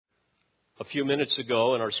A few minutes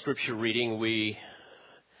ago in our scripture reading, we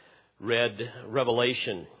read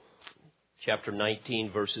Revelation chapter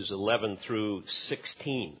 19, verses 11 through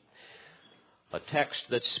 16, a text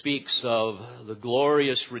that speaks of the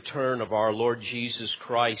glorious return of our Lord Jesus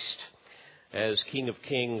Christ as King of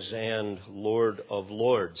Kings and Lord of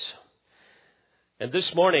Lords. And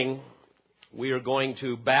this morning, we are going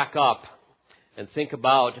to back up and think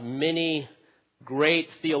about many great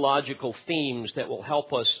theological themes that will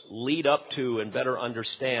help us lead up to and better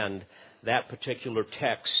understand that particular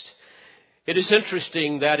text. It is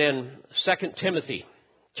interesting that in 2 Timothy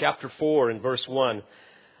chapter 4 and verse 1,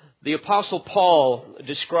 the Apostle Paul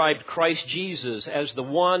described Christ Jesus as the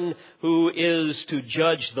one who is to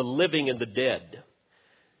judge the living and the dead.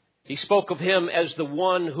 He spoke of him as the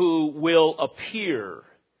one who will appear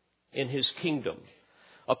in his kingdom.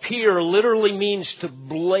 Appear literally means to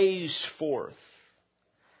blaze forth.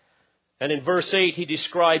 And in verse 8, he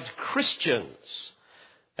described Christians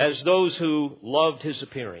as those who loved his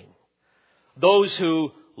appearing. Those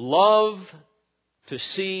who love to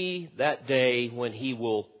see that day when he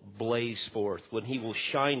will blaze forth, when he will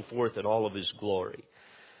shine forth in all of his glory.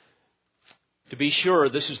 To be sure,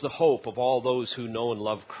 this is the hope of all those who know and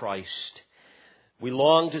love Christ. We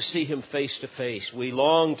long to see him face to face. We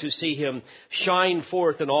long to see him shine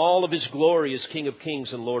forth in all of his glory as King of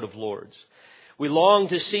Kings and Lord of Lords. We long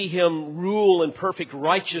to see him rule in perfect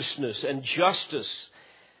righteousness and justice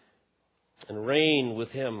and reign with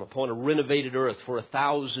him upon a renovated earth for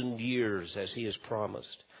 1,000 years as he has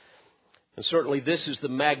promised. And certainly this is the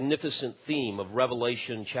magnificent theme of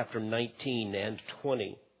Revelation chapter 19 and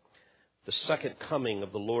 20, the second coming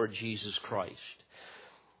of the Lord Jesus Christ.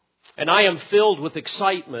 And I am filled with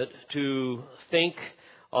excitement to think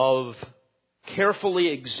of carefully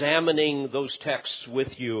examining those texts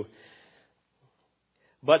with you.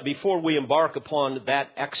 But before we embark upon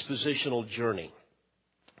that expositional journey,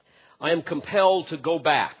 I am compelled to go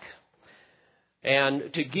back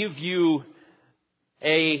and to give you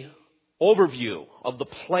an overview of the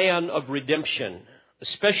plan of redemption,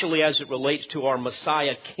 especially as it relates to our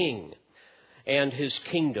Messiah King and his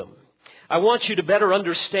kingdom. I want you to better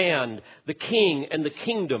understand the King and the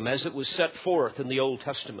kingdom as it was set forth in the Old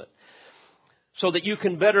Testament, so that you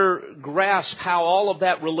can better grasp how all of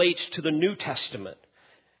that relates to the New Testament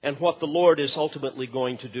and what the Lord is ultimately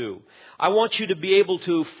going to do. I want you to be able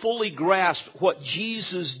to fully grasp what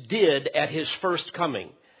Jesus did at his first coming,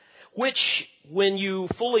 which, when you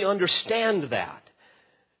fully understand that,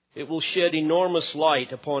 it will shed enormous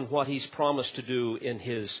light upon what he's promised to do in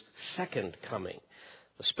his second coming,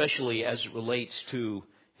 especially as it relates to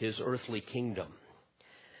his earthly kingdom.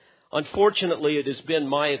 Unfortunately, it has been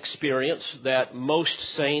my experience that most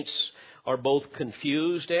saints are both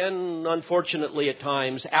confused and, unfortunately at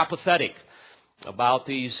times, apathetic about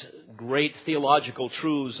these great theological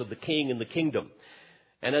truths of the King and the kingdom.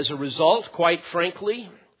 And as a result, quite frankly,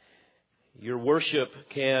 your worship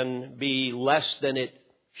can be less than it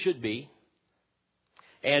should be.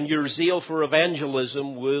 And your zeal for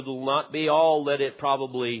evangelism will not be all that it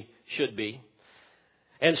probably should be.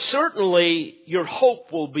 And certainly your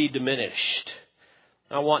hope will be diminished.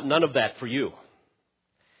 I want none of that for you.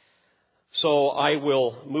 So I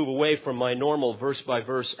will move away from my normal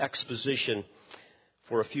verse-by-verse exposition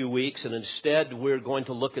for a few weeks, and instead we're going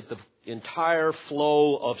to look at the entire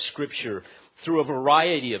flow of Scripture through a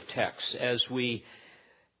variety of texts as we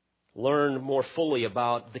learn more fully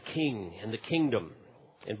about the King and the kingdom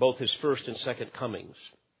in both his first and second comings.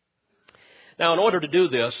 Now, in order to do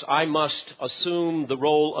this, I must assume the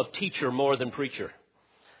role of teacher more than preacher.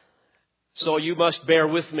 So you must bear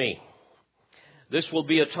with me. This will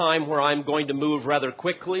be a time where I'm going to move rather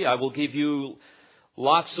quickly. I will give you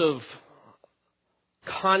lots of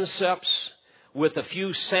concepts with a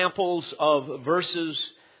few samples of verses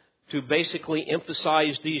to basically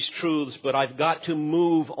emphasize these truths, but I've got to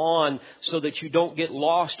move on so that you don't get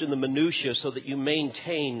lost in the minutiae, so that you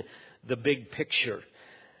maintain the big picture.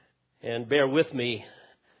 And bear with me,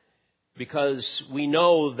 because we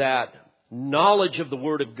know that knowledge of the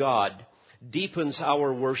Word of God deepens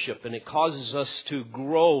our worship, and it causes us to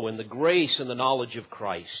grow in the grace and the knowledge of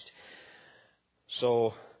Christ.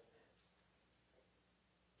 So,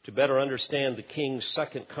 to better understand the King's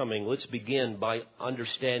second coming, let's begin by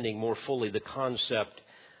understanding more fully the concept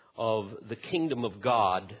of the kingdom of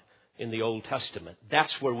God in the Old Testament.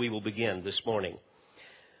 That's where we will begin this morning.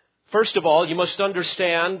 First of all, you must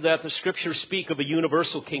understand that the Scriptures speak of a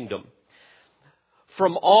universal kingdom.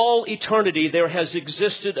 From all eternity, there has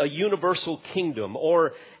existed a universal kingdom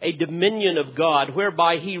or a dominion of God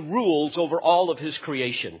whereby he rules over all of his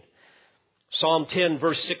creation. Psalm 10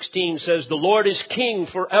 verse 16 says, "The Lord is king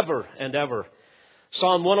forever and ever."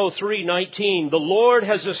 Psalm 103:19, "The Lord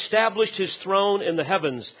has established His throne in the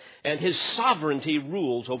heavens, and His sovereignty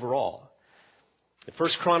rules over all." In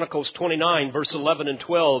 1 Chronicles 29 verse 11 and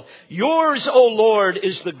 12, "Yours, O Lord,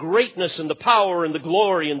 is the greatness and the power and the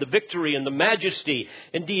glory and the victory and the majesty.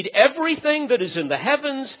 Indeed, everything that is in the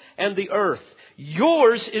heavens and the earth.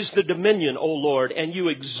 Yours is the dominion, O Lord, and you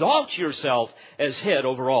exalt yourself as head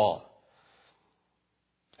over all."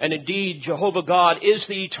 And indeed, Jehovah God is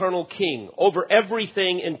the eternal King over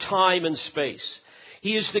everything in time and space.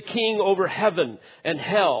 He is the King over heaven and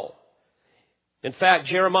hell. In fact,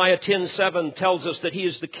 Jeremiah 10:7 tells us that He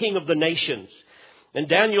is the King of the nations. And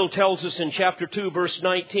Daniel tells us in chapter 2, verse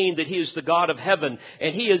 19, that He is the God of heaven.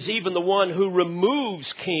 And He is even the one who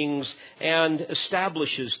removes kings and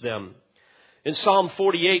establishes them. In Psalm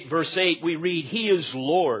 48, verse 8, we read, "He is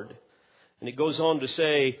Lord." And it goes on to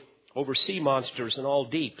say, "Over sea monsters and all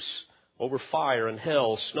deeps, over fire and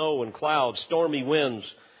hell, snow and clouds, stormy winds,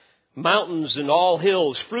 mountains and all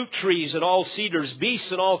hills, fruit trees and all cedars, beasts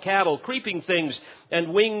and all cattle, creeping things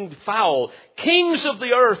and winged fowl, kings of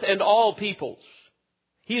the earth and all peoples."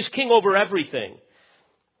 He is king over everything.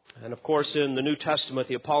 And of course, in the New Testament,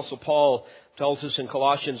 the Apostle Paul tells us in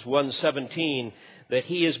Colossians 1:17 that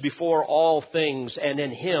He is before all things, and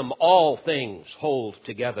in Him all things hold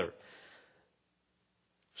together.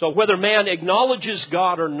 So whether man acknowledges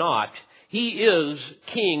God or not, He is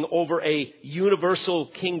king over a universal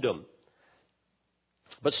kingdom.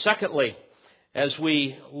 But secondly, as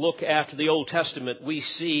we look at the Old Testament, we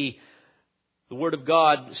see the Word of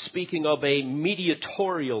God speaking of a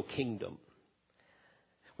mediatorial kingdom,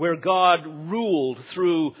 where God ruled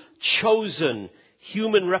through chosen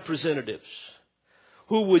human representatives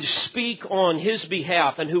who would speak on His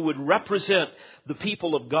behalf and who would represent the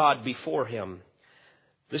people of God before Him.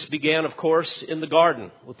 This began, of course, in the garden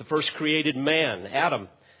with the first created man, Adam.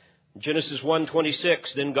 In Genesis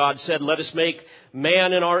 1:26, "Then God said, 'Let us make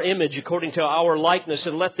man in our image according to our likeness,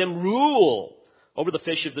 and let them rule over the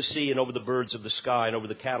fish of the sea and over the birds of the sky and over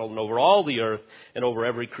the cattle and over all the earth and over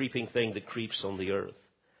every creeping thing that creeps on the earth.'"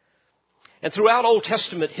 And throughout Old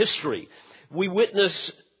Testament history, we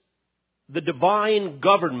witness the divine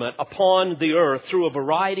government upon the earth through a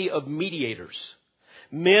variety of mediators.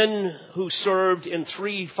 Men who served in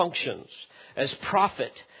three functions as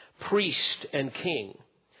prophet, priest, and king.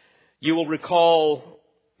 You will recall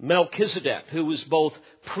Melchizedek, who was both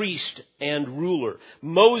priest and ruler.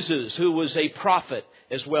 Moses, who was a prophet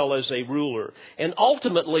as well as a ruler. And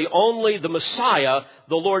ultimately, only the Messiah,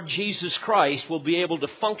 the Lord Jesus Christ, will be able to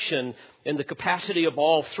function in the capacity of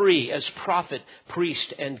all three as prophet,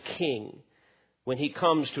 priest, and king, when He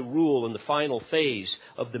comes to rule in the final phase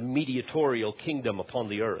of the mediatorial kingdom upon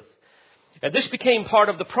the earth. And this became part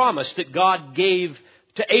of the promise that God gave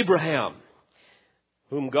to Abraham,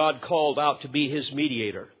 whom God called out to be His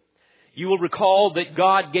mediator. You will recall that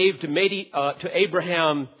God gave to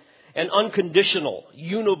Abraham an unconditional,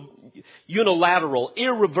 unilateral,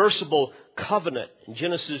 irreversible covenant in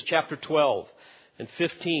Genesis chapter 12 and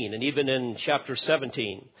 15, and even in chapter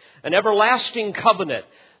 17. An everlasting covenant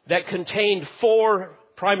that contained four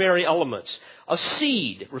primary elements: a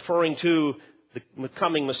seed, referring to the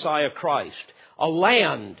coming Messiah Christ; a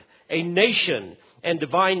land, a nation, and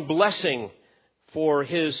divine blessing for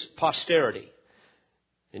His posterity.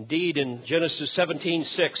 Indeed, in Genesis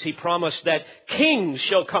 17:6, He promised that kings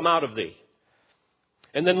shall come out of thee.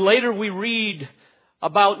 And then later we read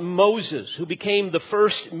about Moses, who became the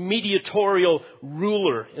first mediatorial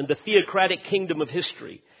ruler in the theocratic kingdom of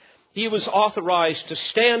history. He was authorized to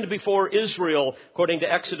stand before Israel, according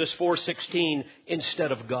to Exodus 4:16,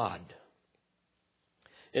 instead of God.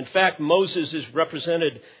 In fact, Moses is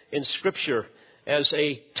represented in Scripture as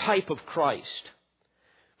a type of Christ.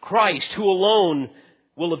 Christ, who alone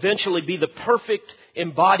will eventually be the perfect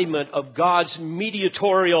embodiment of God's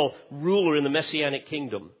mediatorial ruler in the Messianic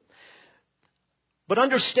Kingdom. But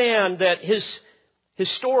understand that His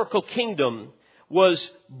historical kingdom was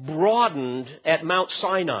broadened at Mount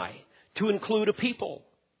Sinai to include a people,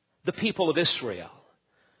 the people of Israel.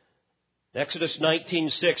 In Exodus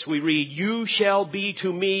 19:6 we read, "You shall be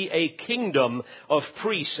to me a kingdom of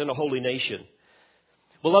priests and a holy nation."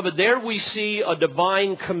 Beloved, there we see a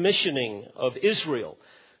divine commissioning of Israel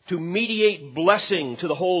to mediate blessing to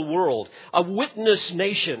the whole world, a witness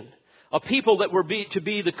nation, a people that were to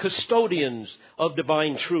be the custodians of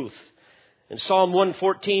divine truth. In Psalm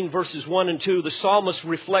 114, verses 1 and 2, the psalmist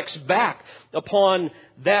reflects back upon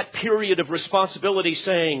that period of responsibility,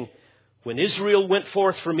 saying, When Israel went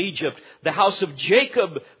forth from Egypt, the house of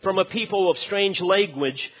Jacob from a people of strange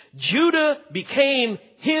language, Judah became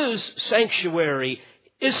his sanctuary,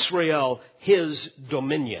 Israel his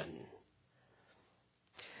dominion.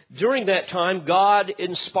 During that time, God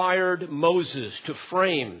inspired Moses to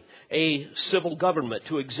frame a civil government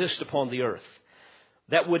to exist upon the earth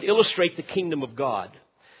that would illustrate the kingdom of God.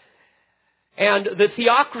 And the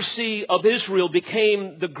theocracy of Israel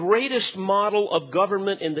became the greatest model of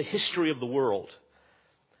government in the history of the world.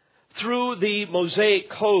 Through the Mosaic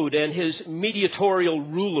Code and his mediatorial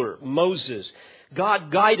ruler, Moses,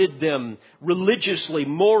 God guided them religiously,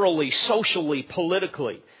 morally, socially,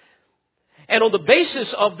 politically. And on the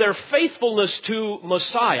basis of their faithfulness to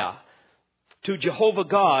Messiah, to Jehovah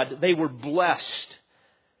God, they were blessed.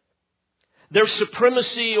 Their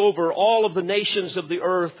supremacy over all of the nations of the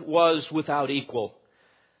earth was without equal.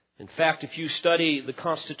 In fact, if you study the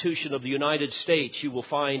Constitution of the United States, you will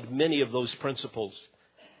find many of those principles.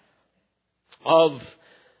 Of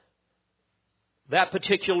that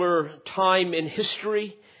particular time in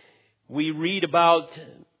history, we read about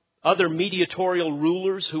other mediatorial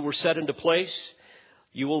rulers who were set into place.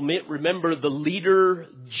 You will remember the leader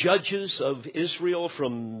judges of Israel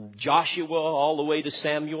from Joshua all the way to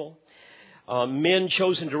Samuel. Men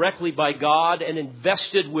chosen directly by God and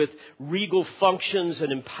invested with regal functions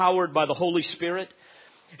and empowered by the Holy Spirit.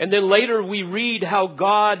 And then later we read how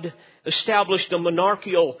God established a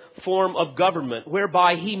monarchical form of government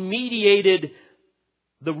whereby He mediated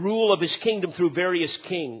the rule of His kingdom through various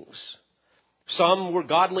kings. Some were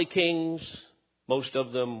godly kings, most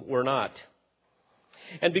of them were not.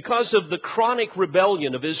 And because of the chronic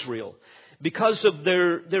rebellion of Israel, because of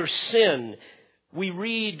their sin, we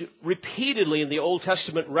read repeatedly in the Old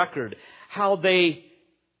Testament record how they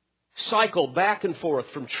cycle back and forth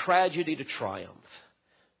from tragedy to triumph,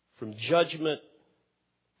 from judgment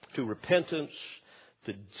to repentance,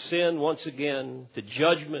 to sin once again, to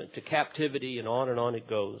judgment, to captivity, and on it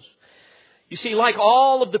goes. You see, like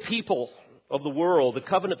all of the people of the world, the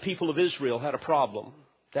covenant people of Israel had a problem,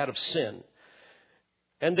 that of sin.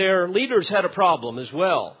 And their leaders had a problem as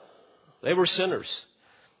well. They were sinners.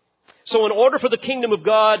 So in order for the kingdom of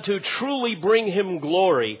God to truly bring Him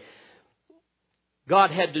glory,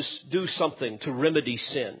 God had to do something to remedy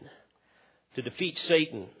sin, to defeat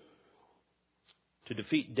Satan, to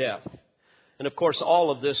defeat death. And of course,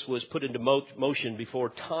 all of this was put into motion before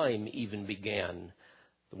time even began,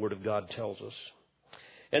 the Word of God tells us.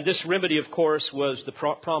 And this remedy, of course, was the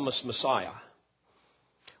promised Messiah,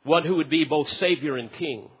 one who would be both Savior and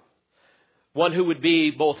King, one who would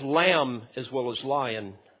be both Lamb as well as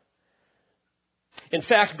Lion. In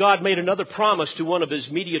fact, God made another promise to one of His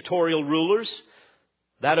mediatorial rulers,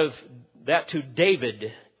 that to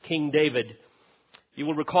David, King David. You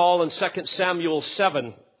will recall in 2 Samuel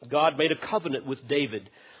 7, God made a covenant with David.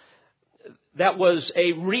 That was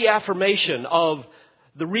a reaffirmation of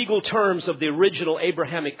the regal terms of the original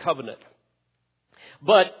Abrahamic covenant.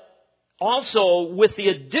 But also with the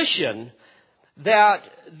addition that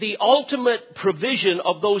the ultimate provision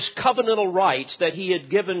of those covenantal rights that He had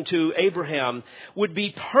given to Abraham would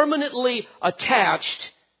be permanently attached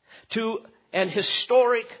to an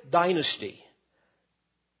historic dynasty,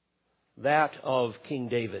 that of King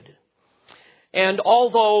David. And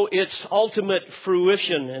although its ultimate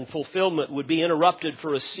fruition and fulfillment would be interrupted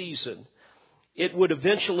for a season, it would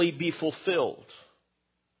eventually be fulfilled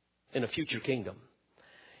in a future kingdom,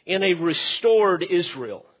 in a restored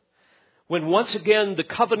Israel, when once again the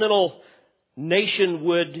covenantal nation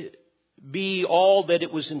would be all that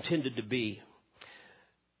it was intended to be.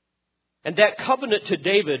 And that covenant to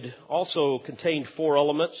David also contained 4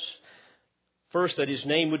 elements. First, that His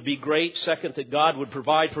name would be great. Second, that God would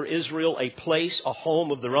provide for Israel a place, a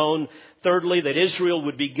home of their own. Thirdly, that Israel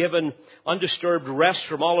would be given undisturbed rest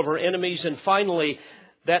from all of her enemies. And finally,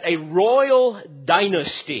 that a royal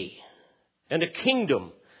dynasty and a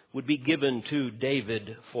kingdom would be given to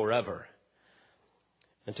David forever.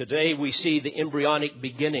 And today we see the embryonic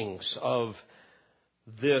beginnings of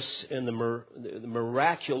this in the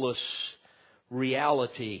miraculous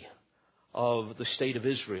reality of the state of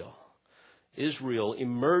Israel. Israel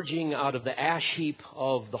emerging out of the ash heap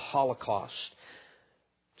of the Holocaust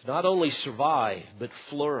to not only survive but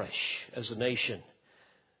flourish as a nation,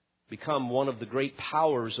 become one of the great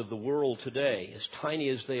powers of the world today, as tiny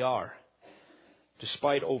as they are,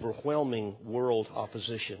 despite overwhelming world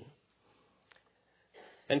opposition.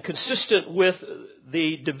 And consistent with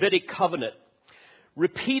the Davidic covenant,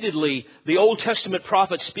 repeatedly the Old Testament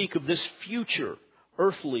prophets speak of this future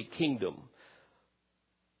earthly kingdom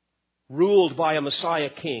ruled by a Messiah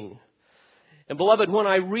king. And beloved, when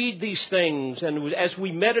I read these things and as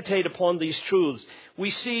we meditate upon these truths, we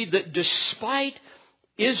see that despite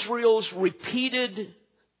Israel's repeated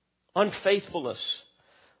unfaithfulness,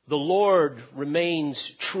 the Lord remains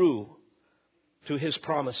true to His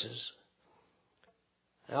promises.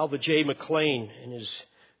 Alva J. McLean, in his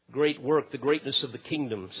great work, The Greatness of the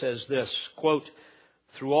Kingdom, says this, quote,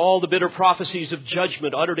 "Through all the bitter prophecies of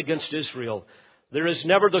judgment uttered against Israel, there is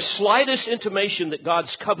never the slightest intimation that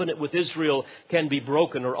God's covenant with Israel can be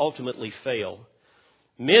broken or ultimately fail.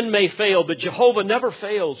 Men may fail, but Jehovah never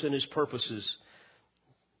fails in His purposes."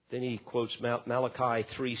 Then he quotes Malachi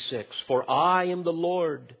 3:6, "For I am the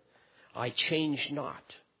Lord, I change not.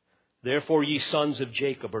 Therefore ye sons of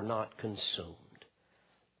Jacob are not consumed."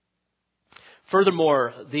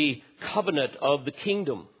 Furthermore, the covenant of the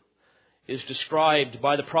kingdom is described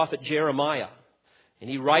by the prophet Jeremiah. And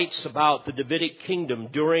he writes about the Davidic kingdom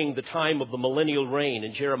during the time of the millennial reign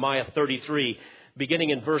in Jeremiah 33, beginning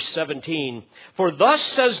in verse 17. "For thus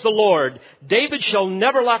says the Lord, David shall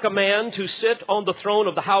never lack a man to sit on the throne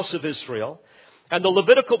of the house of Israel, and the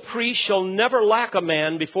Levitical priest shall never lack a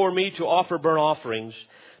man before me to offer burnt offerings,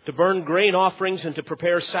 to burn grain offerings, and to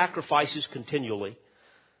prepare sacrifices continually."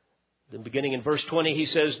 Then beginning in verse 20, he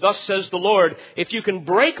says, "Thus says the Lord, if you can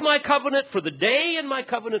break my covenant for the day and my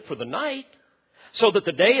covenant for the night, so that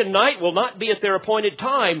the day and night will not be at their appointed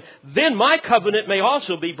time, then my covenant may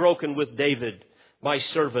also be broken with David, my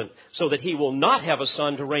servant, so that he will not have a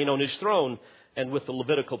son to reign on his throne, and with the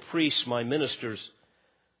Levitical priests, my ministers.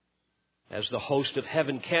 As the host of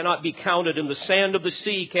heaven cannot be counted and the sand of the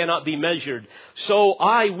sea cannot be measured, so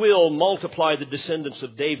I will multiply the descendants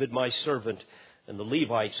of David, my servant, and the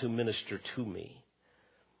Levites who minister to me."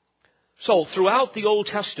 So throughout the Old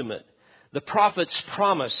Testament, the prophets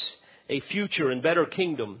promise a future and better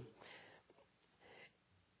kingdom.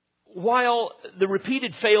 While the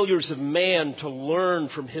repeated failures of man to learn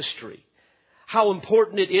from history how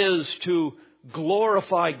important it is to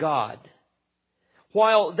glorify God,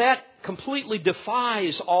 while that completely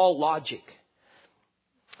defies all logic,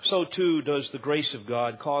 so too does the grace of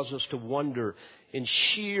God cause us to wonder in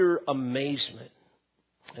sheer amazement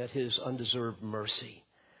at His undeserved mercy.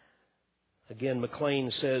 Again,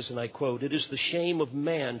 McLean says, and I quote, "It is the shame of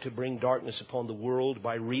man to bring darkness upon the world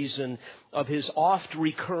by reason of his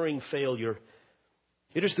oft-recurring failure.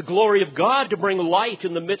 It is the glory of God to bring light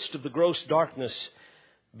in the midst of the gross darkness.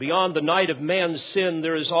 Beyond the night of man's sin,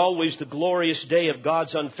 there is always the glorious day of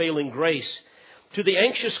God's unfailing grace. To the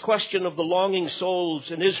anxious question of the longing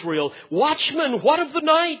souls in Israel, 'Watchmen, what of the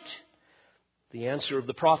night?' the answer of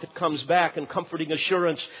the prophet comes back in comforting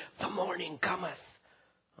assurance, 'The morning cometh.'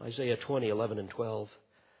 Isaiah 20:11 and 12.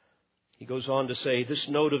 He goes on to say, this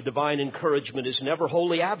note of divine encouragement is never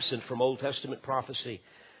wholly absent from Old Testament prophecy,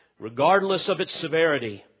 regardless of its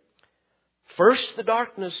severity. First the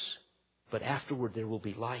darkness, but afterward there will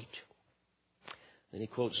be light. Then he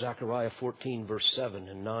quotes Zechariah 14, verse 7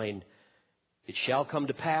 and 9. "It shall come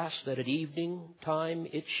to pass that at evening time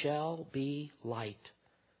it shall be light.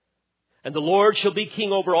 And the Lord shall be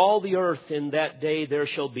king over all the earth. In that day there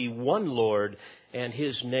shall be one Lord, and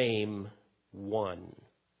His name one."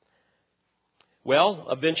 Well,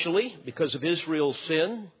 eventually, because of Israel's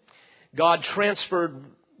sin, God transferred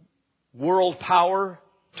world power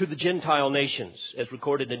to the Gentile nations, as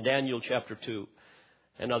recorded in Daniel chapter 2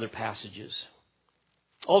 and other passages.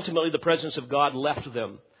 Ultimately, the presence of God left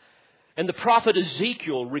them. And the prophet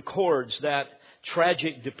Ezekiel records that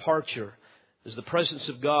tragic departure as the presence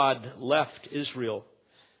of God left Israel.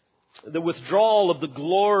 The withdrawal of the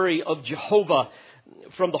glory of Jehovah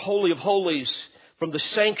from the Holy of Holies, from the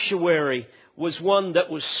sanctuary, was one that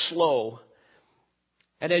was slow.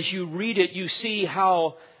 And as you read it, you see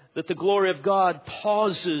how that the glory of God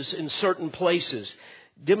pauses in certain places,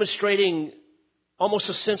 demonstrating almost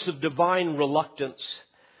a sense of divine reluctance,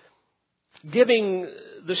 giving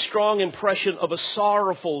the strong impression of a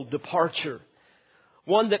sorrowful departure,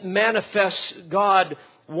 one that manifests God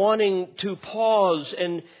wanting to pause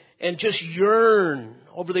and just yearn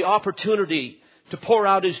over the opportunity to pour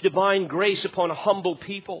out His divine grace upon a humble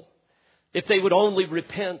people, if they would only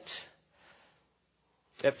repent.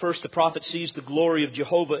 At first, the prophet sees the glory of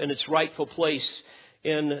Jehovah in its rightful place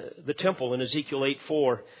in the temple in Ezekiel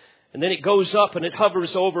 8:4. And then it goes up and it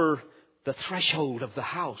hovers over the threshold of the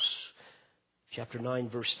house. Chapter 9,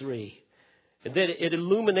 verse 3. And then it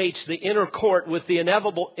illuminates the inner court with the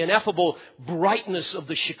ineffable brightness of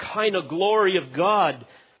the Shekinah glory of God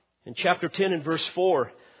in chapter 10 and verse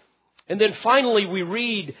 4. And then finally we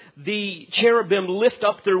read the cherubim lift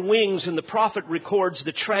up their wings, and the prophet records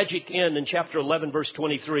the tragic end in chapter 11, verse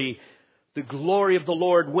 23. The glory of the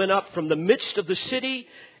Lord went up from the midst of the city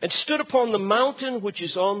and stood upon the mountain which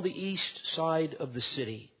is on the east side of the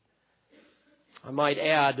city. I might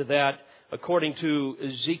add that according to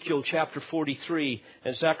Ezekiel chapter 43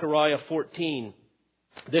 and Zechariah 14,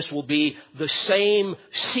 this will be the same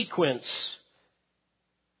sequence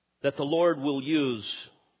that the Lord will use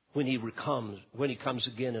when He comes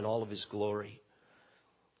again in all of His glory.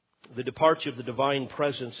 The departure of the divine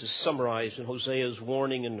presence is summarized in Hosea's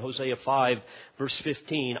warning in Hosea 5, verse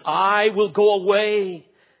 15. I will go away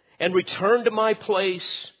and return to my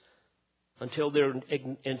place until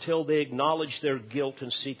they acknowledge their guilt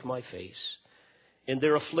and seek my face. In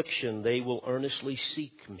their affliction, they will earnestly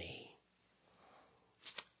seek me.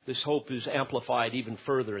 This hope is amplified even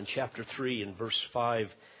further in chapter 3 and verse 5,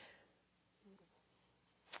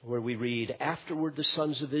 where we read, Afterward the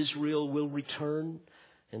sons of Israel will return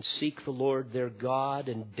and seek the Lord their God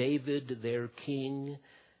and David their king,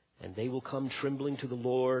 and they will come trembling to the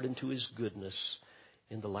Lord and to His goodness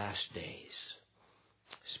in the last days.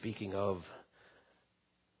 Speaking of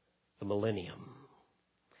the millennium.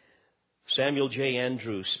 Samuel J.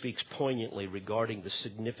 Andrews speaks poignantly regarding the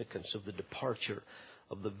significance of the departure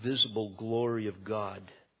of the visible glory of God.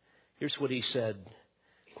 Here's what he said,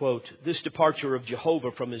 quote, This departure of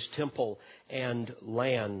Jehovah from His temple and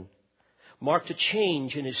land marked a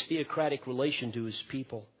change in His theocratic relation to His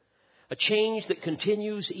people, a change that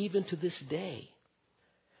continues even to this day.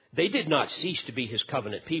 They did not cease to be His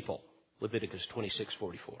covenant people, Leviticus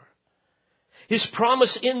 26:44. His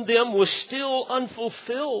promise in them was still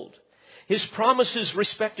unfulfilled. His promises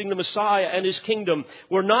respecting the Messiah and His kingdom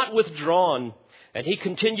were not withdrawn, and He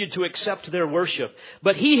continued to accept their worship.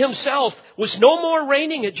 But He Himself was no more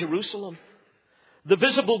reigning at Jerusalem. The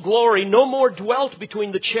visible glory no more dwelt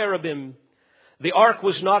between the cherubim. The ark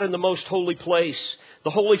was not in the most holy place. The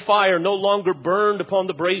holy fire no longer burned upon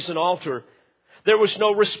the brazen altar. There was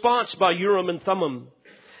no response by Urim and Thummim.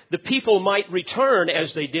 The people might return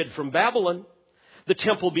as they did from Babylon. The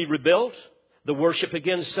temple be rebuilt. The worship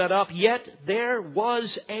again set up. Yet there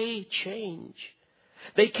was a change.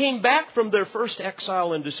 They came back from their first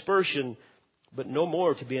exile and dispersion, but no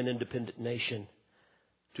more to be an independent nation.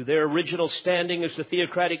 To their original standing as the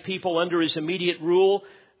theocratic people under His immediate rule,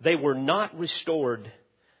 they were not restored.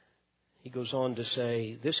 He goes on to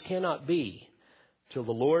say, This cannot be till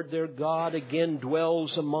the Lord their God again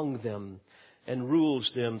dwells among them and rules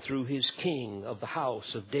them through His King of the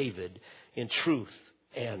house of David in truth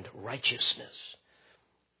and righteousness.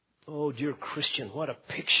 Oh, dear Christian, what a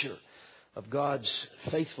picture of God's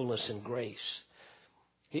faithfulness and grace.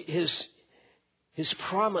 His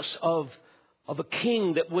promise of a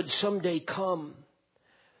king that would someday come.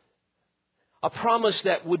 A promise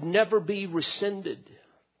that would never be rescinded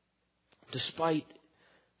despite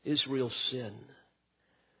Israel's sin.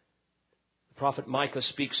 The prophet Micah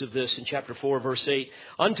speaks of this in chapter 4, verse 8.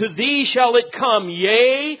 Unto thee shall it come,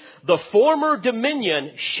 yea, the former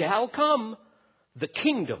dominion shall come, the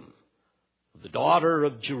kingdom of the daughter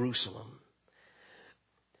of Jerusalem.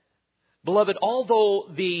 Beloved,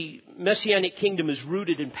 although the Messianic Kingdom is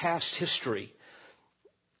rooted in past history,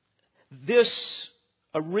 this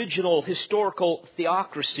original historical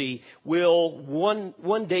theocracy will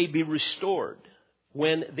one day be restored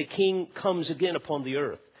when the King comes again upon the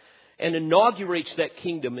earth and inaugurates that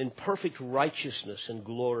kingdom in perfect righteousness and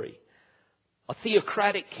glory. A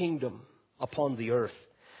theocratic kingdom upon the earth.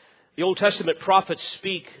 The Old Testament prophets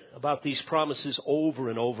speak about these promises over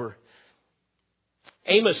and over.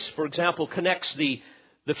 Amos, for example, connects the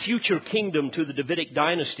future kingdom to the Davidic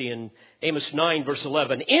dynasty in Amos 9, verse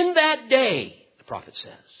 11. In that day, the prophet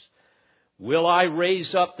says, will I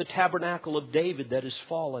raise up the tabernacle of David that is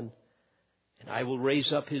fallen, and I will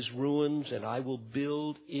raise up his ruins, and I will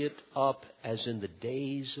build it up as in the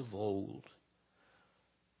days of old.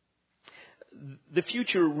 The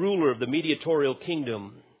future ruler of the mediatorial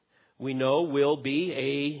kingdom, we know, will be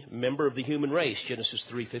a member of the human race, Genesis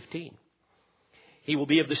 3:15. He will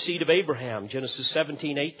be of the seed of Abraham, Genesis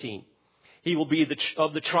 17:18. He will be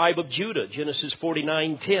of the tribe of Judah, Genesis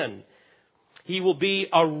 49:10. He will be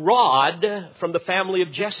a rod from the family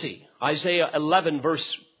of Jesse, Isaiah 11,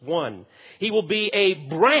 verse 1. He will be a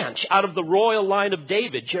branch out of the royal line of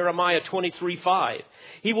David, Jeremiah 23:5.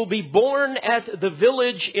 He will be born at the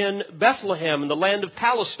village in Bethlehem in the land of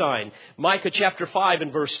Palestine, Micah chapter 5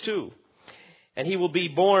 and verse 2. And he will be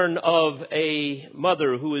born of a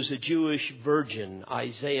mother who is a Jewish virgin,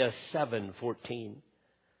 Isaiah 7:14.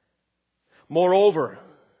 Moreover,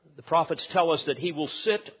 the prophets tell us that he will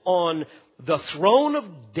sit on the throne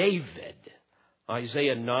of David,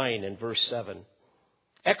 Isaiah 9 and verse 7,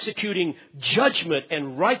 executing judgment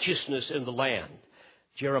and righteousness in the land,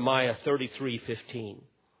 Jeremiah 33:15.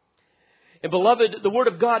 And beloved, the Word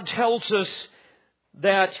of God tells us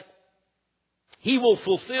that He will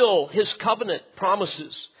fulfill His covenant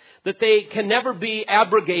promises, that they can never be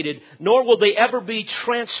abrogated, nor will they ever be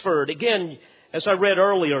transferred. Again, as I read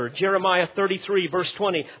earlier, Jeremiah 33 verse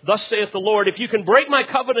 20, thus saith the Lord, if you can break my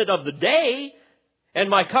covenant of the day and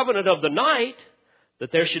my covenant of the night,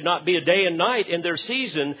 that there should not be a day and night in their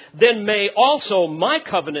season, then may also my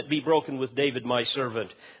covenant be broken with David my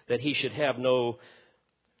servant, that he should have no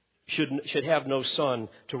son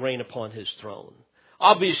to reign upon his throne.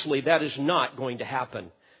 Obviously, that is not going to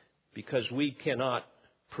happen because we cannot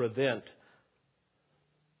prevent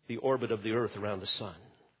the orbit of the earth around the sun.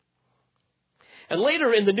 And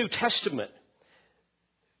later in the New Testament,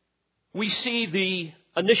 we see the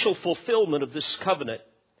initial fulfillment of this covenant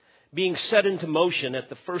being set into motion at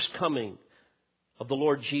the first coming of the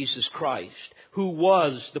Lord Jesus Christ, who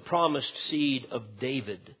was the promised seed of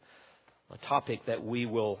David, a topic that we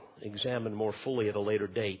will examine more fully at a later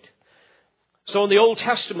date. So in the Old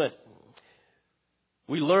Testament,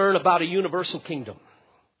 we learn about a universal kingdom.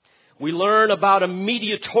 We learn about a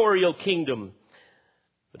mediatorial kingdom.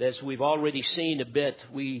 But as we've already seen a bit,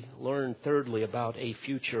 we learn thirdly about a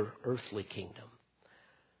future earthly kingdom.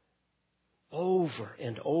 Over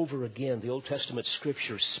and over again, the Old Testament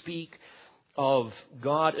scriptures speak of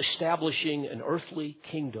God establishing an earthly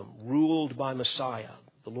kingdom ruled by Messiah,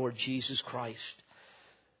 the Lord Jesus Christ.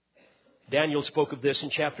 Daniel spoke of this in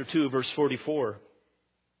chapter 2, verse 44.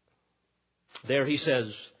 There he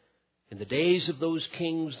says, in the days of those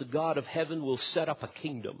kings, the God of heaven will set up a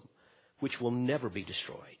kingdom which will never be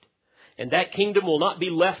destroyed. And that kingdom will not be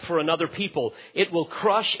left for another people. It will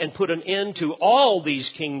crush and put an end to all these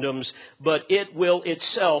kingdoms, but it will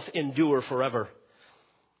itself endure forever.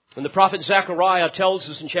 And the prophet Zechariah tells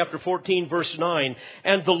us in chapter 14, verse 9,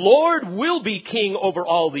 and the Lord will be king over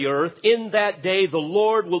all the earth. In that day, the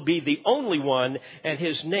Lord will be the only one, and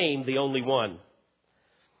His name the only one.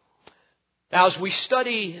 Now, as we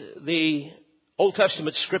study the Old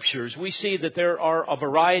Testament scriptures, we see that there are a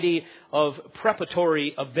variety of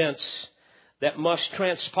preparatory events that must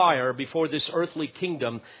transpire before this earthly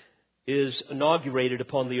kingdom is inaugurated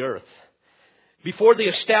upon the earth. Before the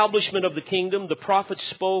establishment of the kingdom, the prophet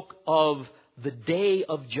spoke of the day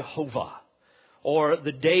of Jehovah, or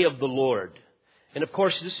the day of the Lord. And of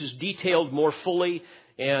course, this is detailed more fully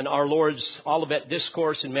in our Lord's Olivet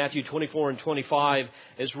Discourse in Matthew 24 and 25,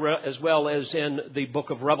 as well as in the book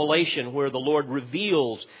of Revelation, where the Lord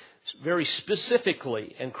reveals very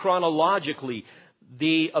specifically and chronologically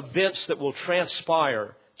the events that will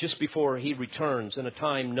transpire just before He returns in a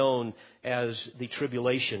time known as the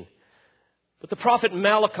tribulation. But the prophet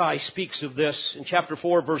Malachi speaks of this in chapter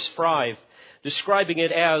 4, verse 5, describing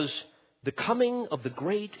it as the coming of the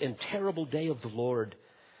great and terrible day of the Lord.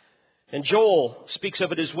 And Joel speaks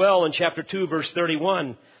of it as well in chapter 2, verse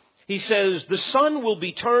 31. He says, the sun will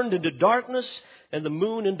be turned into darkness and the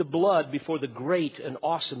moon into blood before the great and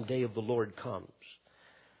awesome day of the Lord comes.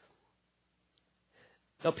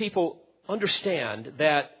 Now, people understand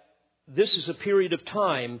that this is a period of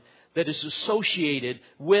time that is associated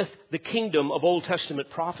with the kingdom of Old Testament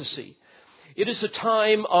prophecy. It is a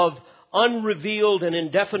time of unrevealed and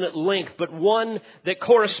indefinite length, but one that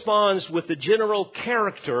corresponds with the general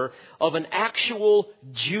character of an actual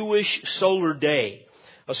Jewish solar day.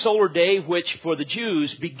 A solar day which for the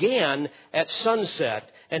Jews began at sunset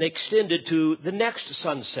and extended to the next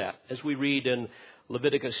sunset, as we read in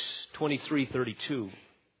Leviticus 23:32.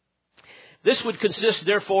 This would consist,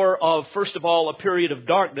 therefore, of, first of all, a period of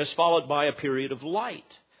darkness followed by a period of light.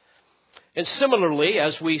 And similarly,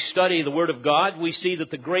 as we study the Word of God, we see that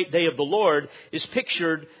the great day of the Lord is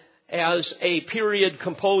pictured as a period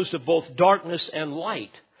composed of both darkness and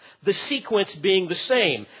light. The sequence being the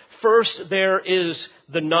same. First there is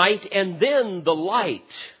the night and then the light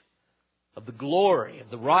of the glory of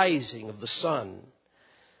the rising of the sun.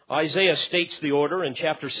 Isaiah states the order in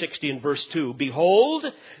chapter 60 and verse 2. Behold,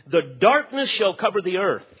 the darkness shall cover the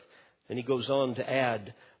earth. And he goes on to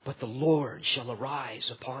add, but the Lord shall arise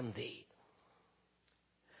upon thee.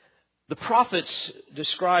 The prophets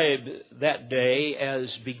describe that day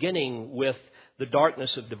as beginning with the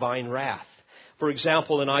darkness of divine wrath. For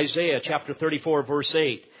example, in Isaiah chapter 34, verse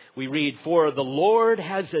 8, we read, for the Lord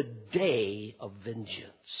has a day of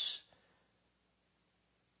vengeance.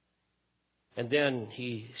 And then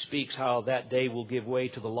he speaks how that day will give way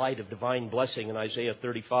to the light of divine blessing. In Isaiah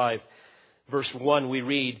 35, verse 1, we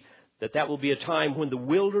read that will be a time when the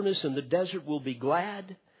wilderness and the desert will be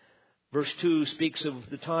glad. Verse 2 speaks of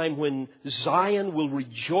the time when Zion will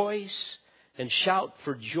rejoice and shout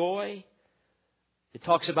for joy. It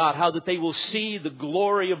talks about how that they will see the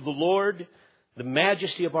glory of the Lord, the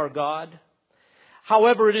majesty of our God.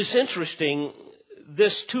 However, it is interesting,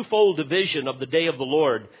 this twofold division of the day of the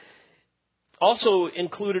Lord also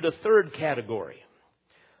included a third category,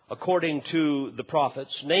 according to the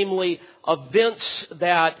prophets, namely events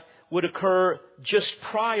that would occur just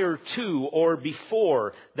prior to or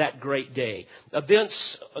before that great day.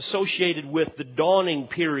 Events associated with the dawning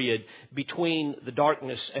period between the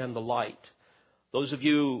darkness and the light. Those of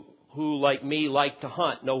you who, like me, like to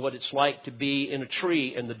hunt know what it's like to be in a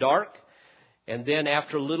tree in the dark. And then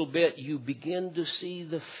after a little bit, you begin to see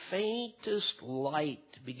the faintest light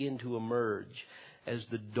begin to emerge as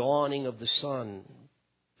the dawning of the sun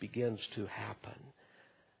begins to happen.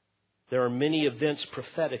 There are many events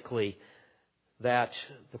prophetically that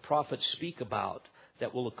the prophets speak about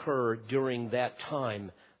that will occur during that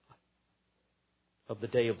time of the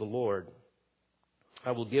day of the Lord.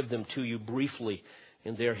 I will give them to you briefly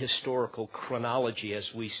in their historical chronology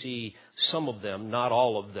as we see some of them, not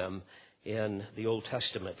all of them, in the Old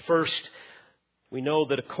Testament. First, we know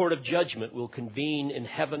that a court of judgment will convene in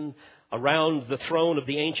heaven around the throne of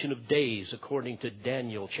the Ancient of Days, according to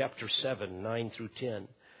Daniel chapter 7, 9 through 10.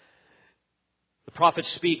 The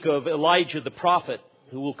prophets speak of Elijah the prophet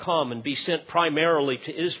who will come and be sent primarily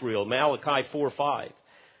to Israel, Malachi 4:5,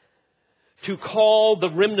 to call the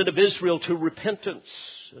remnant of Israel to repentance,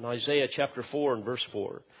 in Isaiah chapter 4 and verse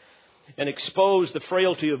 4, and expose the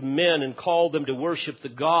frailty of men and call them to worship the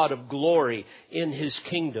God of glory in His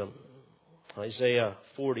kingdom, Isaiah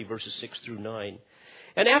 40 verses 6 through 9.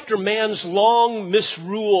 And after man's long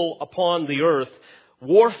misrule upon the earth,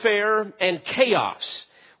 warfare and chaos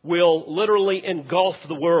will literally engulf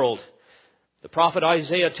the world. The prophet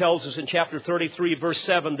Isaiah tells us in chapter 33, verse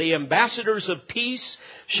 7, the ambassadors of peace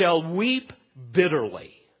shall weep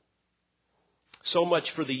bitterly. So much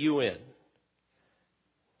for the UN.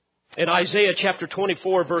 In Isaiah chapter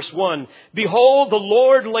 24, verse 1, behold, the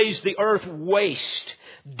Lord lays the earth waste,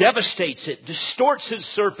 devastates it, distorts its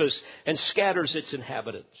surface, and scatters its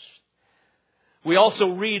inhabitants. We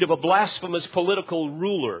also read of a blasphemous political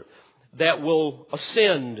ruler that will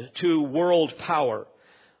ascend to world power.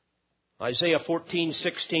 Isaiah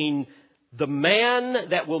 14:16, the man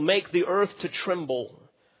that will make the earth to tremble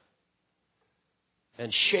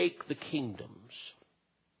and shake the kingdoms.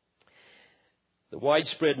 The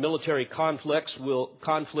widespread military conflicts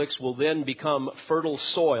will then become fertile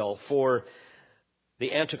soil for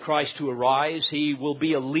the Antichrist to arise. He will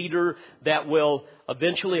be a leader that will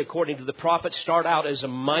eventually, according to the prophets, start out as a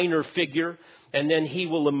minor figure, and then he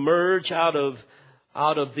will emerge out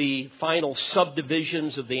of the final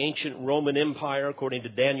subdivisions of the ancient Roman Empire, according to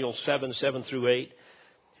Daniel 7 through 8.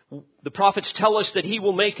 The prophets tell us that he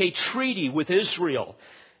will make a treaty with Israel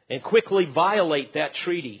and quickly violate that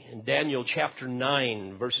treaty in Daniel chapter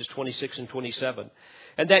 9, verses 26 and 27.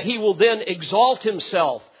 And that he will then exalt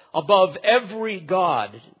himself above every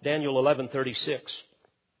god, Daniel 11:36.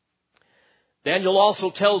 Daniel also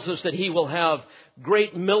tells us that he will have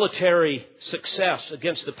great military success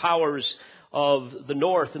against the powers of the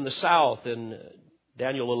north and the south in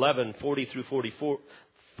Daniel 11:40 through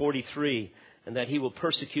 43, and that he will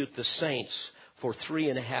persecute the saints for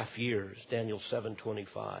 3.5 years, Daniel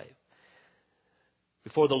 7:25.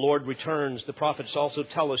 Before the Lord returns, the prophets also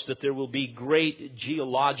tell us that there will be great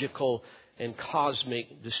geological and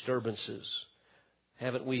cosmic disturbances.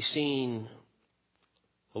 Haven't we seen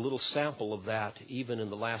a little sample of that even in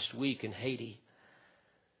the last week in Haiti?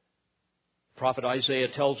 Prophet Isaiah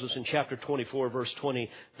tells us in chapter 24, verse 20,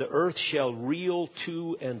 the earth shall reel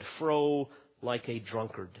to and fro like a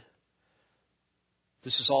drunkard.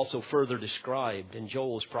 This is also further described in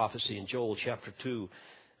Joel's prophecy in Joel chapter 2,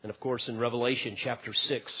 and of course in Revelation chapter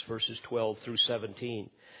 6, verses 12 through 17.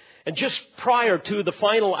 And just prior to the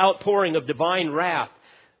final outpouring of divine wrath,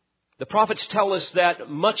 the prophets tell us that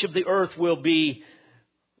much of the earth will be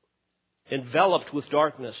enveloped with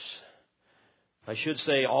darkness. I should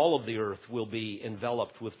say all of the earth will be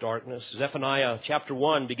enveloped with darkness. Zephaniah chapter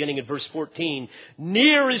 1, beginning at verse 14.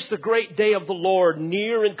 Near is the great day of the Lord,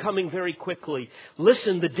 near and coming very quickly.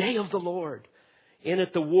 Listen, the day of the Lord. In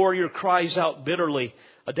it the warrior cries out bitterly.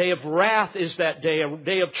 A day of wrath is that day, a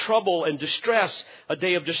day of trouble and distress, a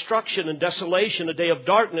day of destruction and desolation, a day of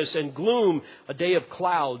darkness and gloom, a day of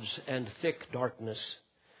clouds and thick darkness.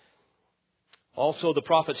 Also, the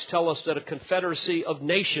prophets tell us that a confederacy of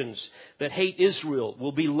nations that hate Israel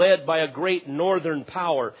will be led by a great northern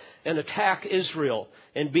power and attack Israel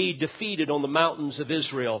and be defeated on the mountains of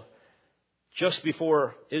Israel just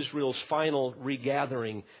before Israel's final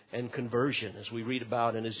regathering and conversion, as we read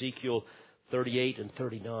about in Ezekiel 38 and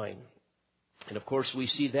 39. And of course, we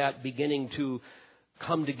see that beginning to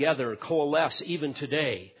come together, coalesce even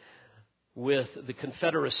today with the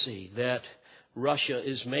confederacy that Russia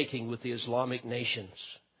is making with the Islamic nations.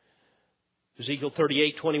 Ezekiel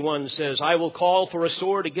 38:21 says, I will call for a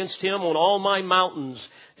sword against him on all my mountains,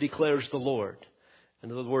 declares the Lord.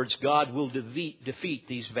 In other words, God will defeat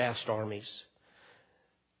these vast armies.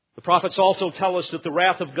 The prophets also tell us that the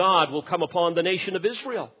wrath of God will come upon the nation of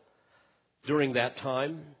Israel during that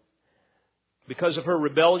time. Because of her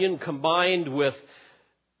rebellion combined with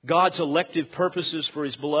God's elective purposes for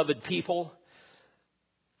His beloved people,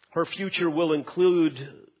 her future will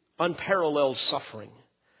include unparalleled suffering.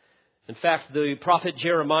 In fact, the prophet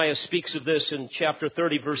Jeremiah speaks of this in chapter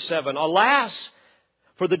 30, verse 7. Alas,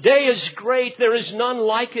 for the day is great, there is none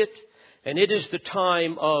like it, and it is the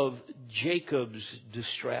time of Jacob's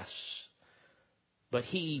distress. But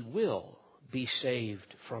he will be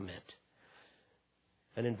saved from it.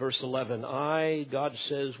 And in verse 11, God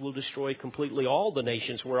says, will destroy completely all the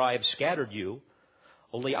nations where I have scattered you.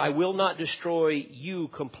 Only I will not destroy you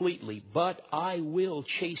completely, but I will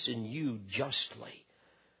chasten you justly,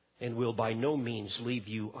 and will by no means leave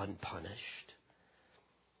you unpunished.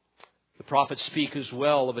 The prophets speak as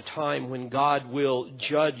well of a time when God will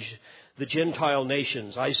judge the Gentile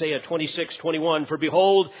nations. Isaiah 26:21, for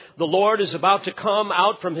behold, the Lord is about to come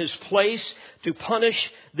out from His place to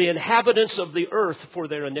punish the inhabitants of the earth for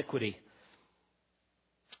their iniquity.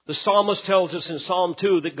 The psalmist tells us in Psalm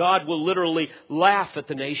 2 that God will literally laugh at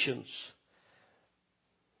the nations.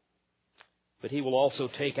 But He will also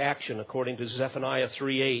take action according to Zephaniah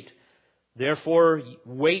 3:8. Therefore,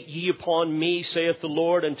 wait ye upon me, saith the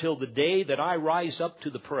Lord, until the day that I rise up to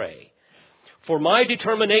the prey. For my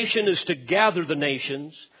determination is to gather the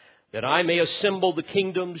nations, that I may assemble the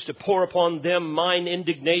kingdoms, to pour upon them mine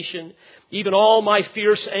indignation, even all my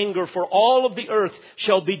fierce anger, for all of the earth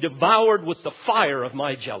shall be devoured with the fire of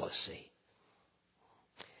my jealousy.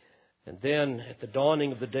 And then, at the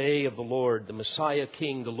dawning of the day of the Lord, the Messiah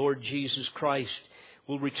King, the Lord Jesus Christ,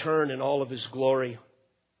 will return in all of His glory.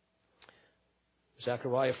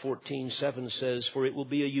 Zechariah 14:7 says, for it will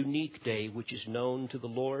be a unique day which is known to the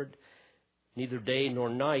Lord, neither day nor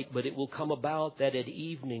night, but it will come about that at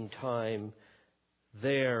evening time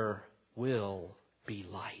there will be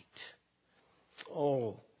light.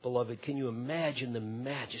 Oh, beloved, can you imagine the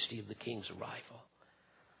majesty of the King's arrival?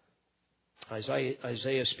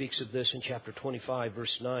 Isaiah speaks of this in chapter 25,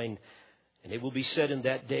 verse 9. And it will be said in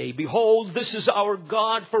that day, behold, this is our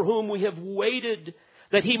God for whom we have waited,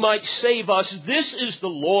 that He might save us. This is the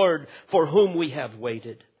Lord for whom we have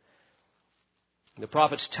waited. The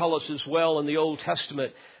prophets tell us as well in the Old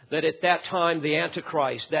Testament that at that time the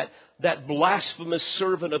Antichrist, that blasphemous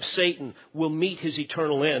servant of Satan, will meet his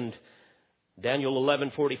eternal end. Daniel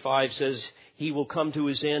 11:45 says he will come to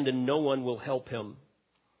his end and no one will help him.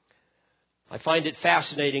 I find it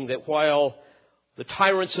fascinating that while the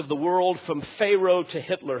tyrants of the world from Pharaoh to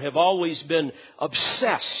Hitler have always been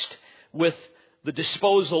obsessed with the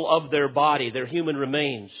disposal of their body, their human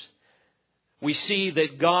remains, we see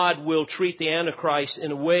that God will treat the Antichrist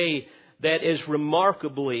in a way that is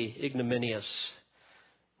remarkably ignominious.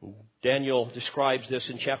 Daniel describes this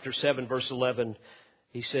in chapter 7, verse 11.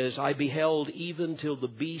 He says, I beheld even till the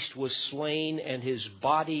beast was slain and his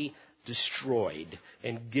body destroyed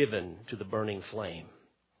and given to the burning flame.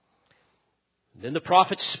 Then the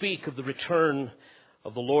prophets speak of the return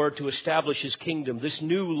of the Lord to establish His kingdom, this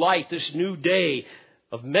new light, this new day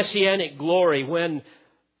of messianic glory when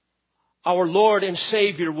our Lord and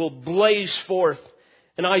Savior will blaze forth.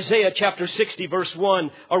 In Isaiah chapter 60, verse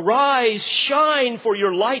 1, arise, shine, for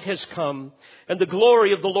your light has come, and the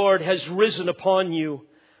glory of the Lord has risen upon you.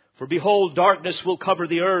 For behold, darkness will cover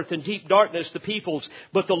the earth, and deep darkness the peoples.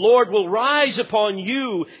 But the Lord will rise upon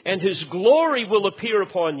you, and His glory will appear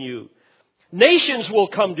upon you. Nations will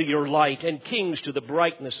come to your light, and kings to the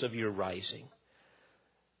brightness of your rising.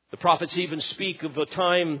 The prophets even speak of a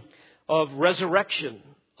time of resurrection,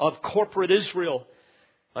 of corporate Israel.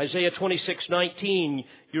 Isaiah 26:19,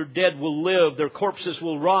 your dead will live, their corpses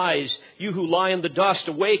will rise. You who lie in the dust,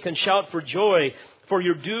 awake and shout for joy. For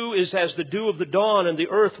your dew is as the dew of the dawn, and the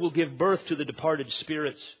earth will give birth to the departed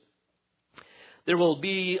spirits. There will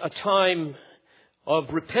be a time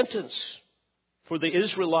of repentance for the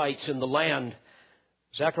Israelites in the land.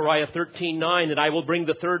 Zechariah 13:9, and I will bring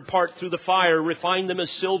the third part through the fire, refine them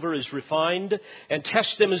as silver is refined, and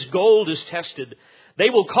test them as gold is tested. They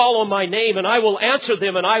will call on my name, and I will answer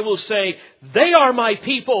them, and I will say, they are my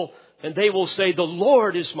people, and they will say, the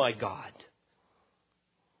Lord is my God.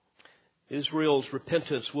 Israel's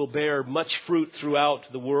repentance will bear much fruit throughout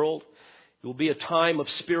the world. It will be a time of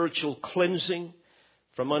spiritual cleansing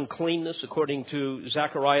from uncleanness, according to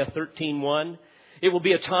Zechariah 13:1. It will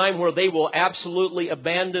be a time where they will absolutely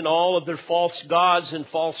abandon all of their false gods and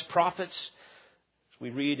false prophets.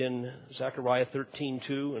 We read in Zechariah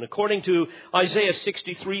 13:2, and according to Isaiah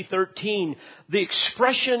 63:13, the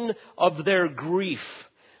expression of their grief,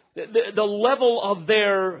 the level of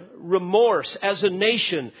their remorse as a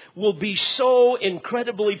nation will be so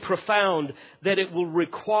incredibly profound that it will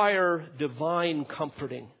require divine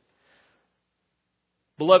comforting.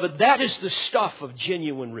 Beloved, that is the stuff of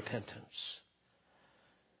genuine repentance.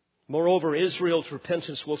 Moreover, Israel's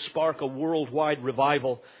repentance will spark a worldwide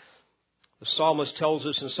revival. The psalmist tells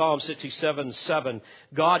us in Psalm 67:7,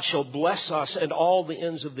 God shall bless us and all the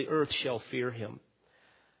ends of the earth shall fear Him.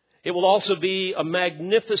 It will also be a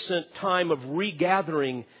magnificent time of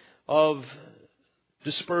regathering of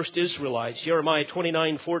dispersed Israelites. Jeremiah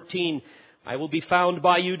 29:14, I will be found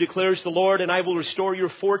by you, declares the Lord, and I will restore your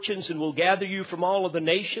fortunes and will gather you from all of the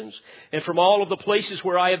nations and from all of the places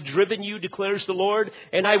where I have driven you, declares the Lord,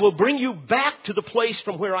 and I will bring you back to the place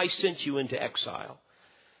from where I sent you into exile.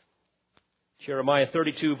 Jeremiah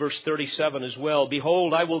 32 verse 37 as well.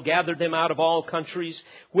 Behold, I will gather them out of all countries,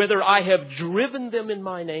 whither I have driven them in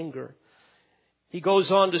mine anger. He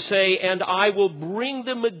goes on to say, and I will bring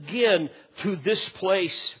them again to this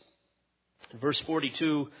place. In verse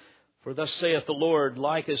 42, for thus saith the Lord,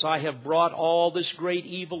 like as I have brought all this great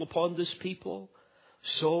evil upon this people,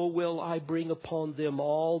 so will I bring upon them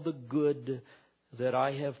all the good that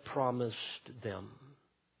I have promised them.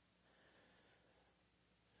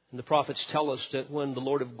 And the prophets tell us that when the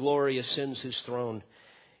Lord of glory ascends His throne,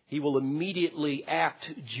 He will immediately act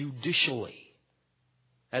judicially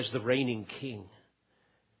as the reigning king.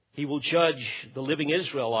 He will judge the living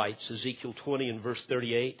Israelites, Ezekiel 20 and verse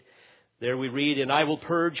 38. There we read, and I will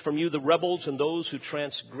purge from you the rebels and those who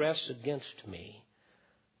transgress against me.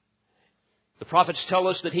 The prophets tell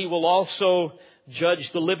us that He will also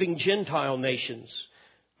judge the living Gentile nations.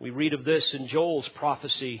 We read of this in Joel's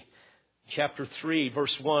prophecy, chapter 3,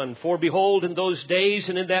 verse 1. For behold, in those days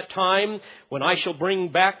and in that time, when I shall bring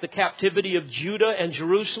back the captivity of Judah and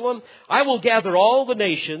Jerusalem, I will gather all the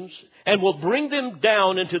nations and will bring them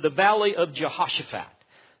down into the valley of Jehoshaphat.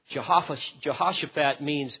 Jehoshaphat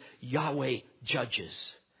means Yahweh judges.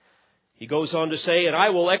 He goes on to say, and I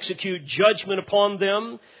will execute judgment upon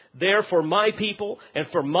them there for my people and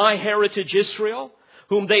for my heritage Israel,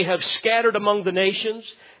 whom they have scattered among the nations,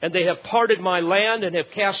 and they have parted my land and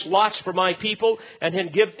have cast lots for my people, and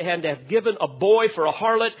have given a boy for a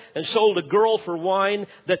harlot and sold a girl for wine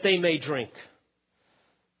that they may drink.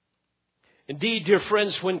 Indeed, dear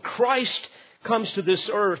friends, when Christ comes to this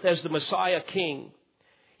earth as the Messiah King,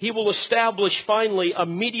 He will establish finally a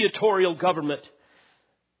mediatorial government.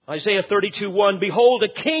 Isaiah 32:1, behold, a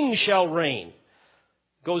king shall reign.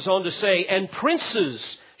 Goes on to say, and princes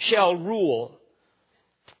shall rule.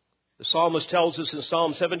 The psalmist tells us in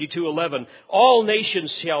Psalm 72:11, all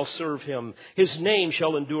nations shall serve Him. His name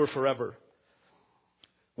shall endure forever.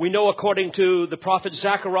 We know according to the prophet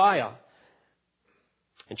Zechariah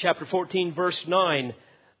in chapter 14 verse 9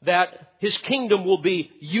 that His kingdom will be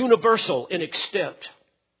universal in extent.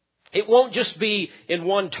 It won't just be in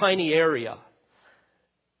one tiny area.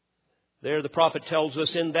 There the prophet tells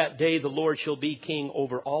us, in that day the Lord shall be king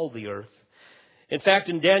over all the earth. In fact,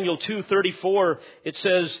 in Daniel 2:34 it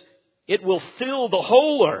says, it will fill the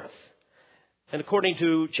whole earth. And according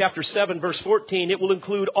to chapter 7, verse 14, it will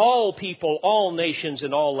include all people, all nations,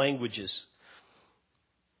 and all languages.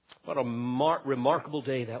 What a remarkable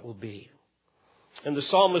day that will be. And the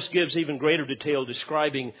psalmist gives even greater detail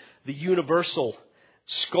describing the universal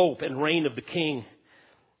scope and reign of the king.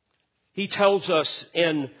 He tells us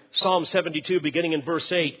in Psalm 72, beginning in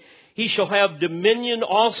verse 8, He shall have dominion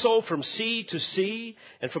also from sea to sea,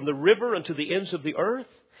 and from the river unto the ends of the earth.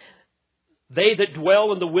 They that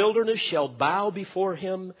dwell in the wilderness shall bow before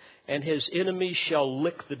Him, and His enemies shall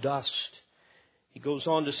lick the dust. He goes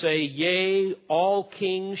on to say, yea, all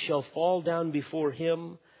kings shall fall down before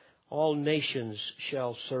Him, all nations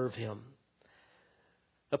shall serve Him.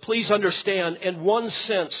 Now please understand, in one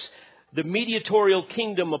sense, the mediatorial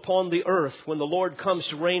kingdom upon the earth, when the Lord comes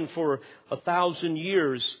to reign for 1,000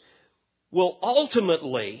 years, will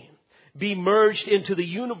ultimately be merged into the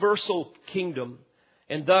universal kingdom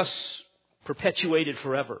and thus perpetuated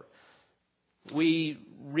forever. We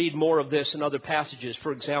read more of this in other passages.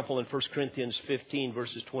 For example, in 1 Corinthians 15,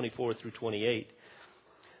 verses 24 through 28.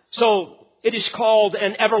 So it is called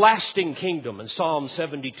an everlasting kingdom in Psalm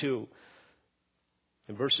 72.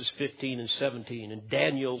 In verses 15 and 17. In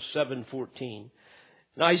Daniel 7:14.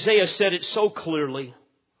 And Isaiah said it so clearly.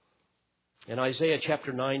 In Isaiah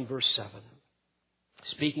chapter 9, verse 7.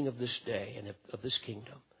 Speaking of this day and of this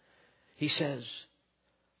kingdom. He says,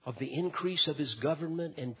 of the increase of His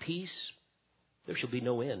government and peace, there shall be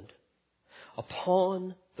no end.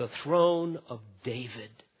 Upon the throne of David,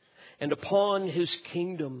 and upon His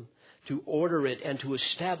kingdom, to order it and to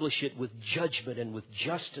establish it with judgment and with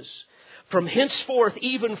justice, from henceforth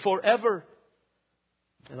even forever.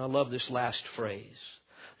 And I love this last phrase.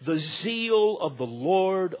 The zeal of the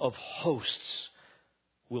Lord of hosts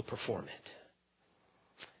will perform it.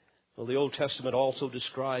 Well, the Old Testament also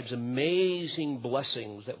describes amazing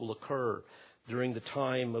blessings that will occur during the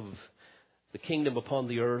time of the kingdom upon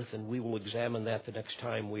the earth, and we will examine that the next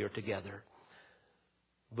time we are together.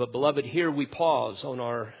 But, beloved, here we pause on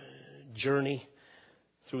our journey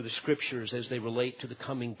through the Scriptures as they relate to the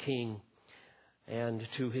coming King and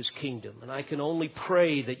to His kingdom. And I can only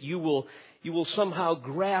pray that you will somehow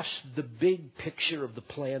grasp the big picture of the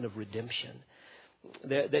plan of redemption.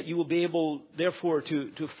 That you will be able, therefore,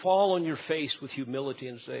 to fall on your face with humility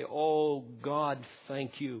and say, "Oh, God,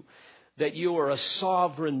 thank you that you are a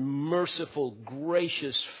sovereign, merciful,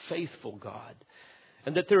 gracious, faithful God.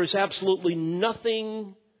 And that there is absolutely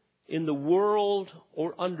nothing in the world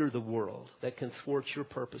or under the world that can thwart your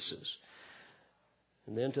purposes."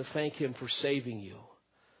 And then to thank Him for saving you.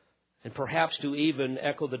 And perhaps to even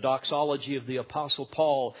echo the doxology of the Apostle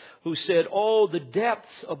Paul, who said, "Oh, the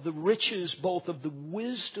depth of the riches, both of the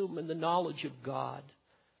wisdom and the knowledge of God.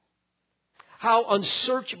 How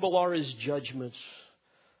unsearchable are His judgments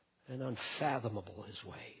and unfathomable His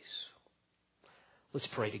ways." Let's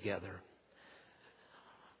pray together.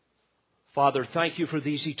 Father, thank you for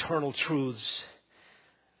these eternal truths.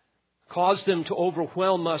 Cause them to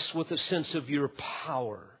overwhelm us with a sense of your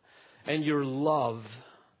power and your love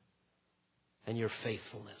and your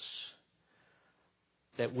faithfulness,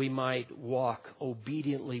 that we might walk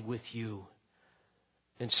obediently with you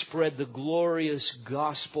and spread the glorious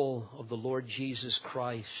gospel of the Lord Jesus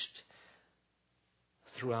Christ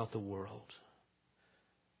throughout the world.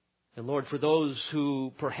 And Lord, for those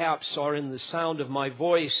who perhaps are in the sound of my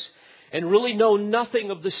voice and really know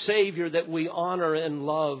nothing of the Savior that we honor and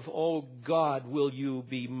love, oh God, will you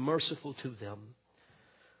be merciful to them.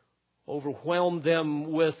 Overwhelm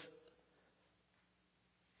them with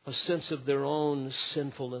a sense of their own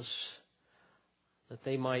sinfulness, that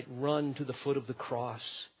they might run to the foot of the cross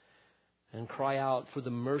and cry out for the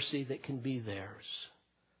mercy that can be theirs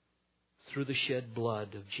through the shed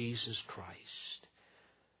blood of Jesus Christ.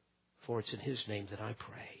 For it's in His name that I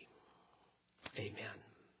pray. Amen.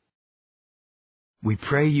 We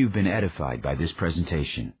pray you've been edified by this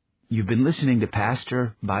presentation. You've been listening to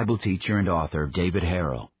Pastor, Bible teacher, and author David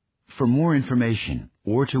Harrell. For more information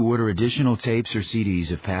or to order additional tapes or CDs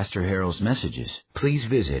of Pastor Harrell's messages, please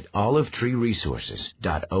visit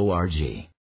olivetreeresources.org.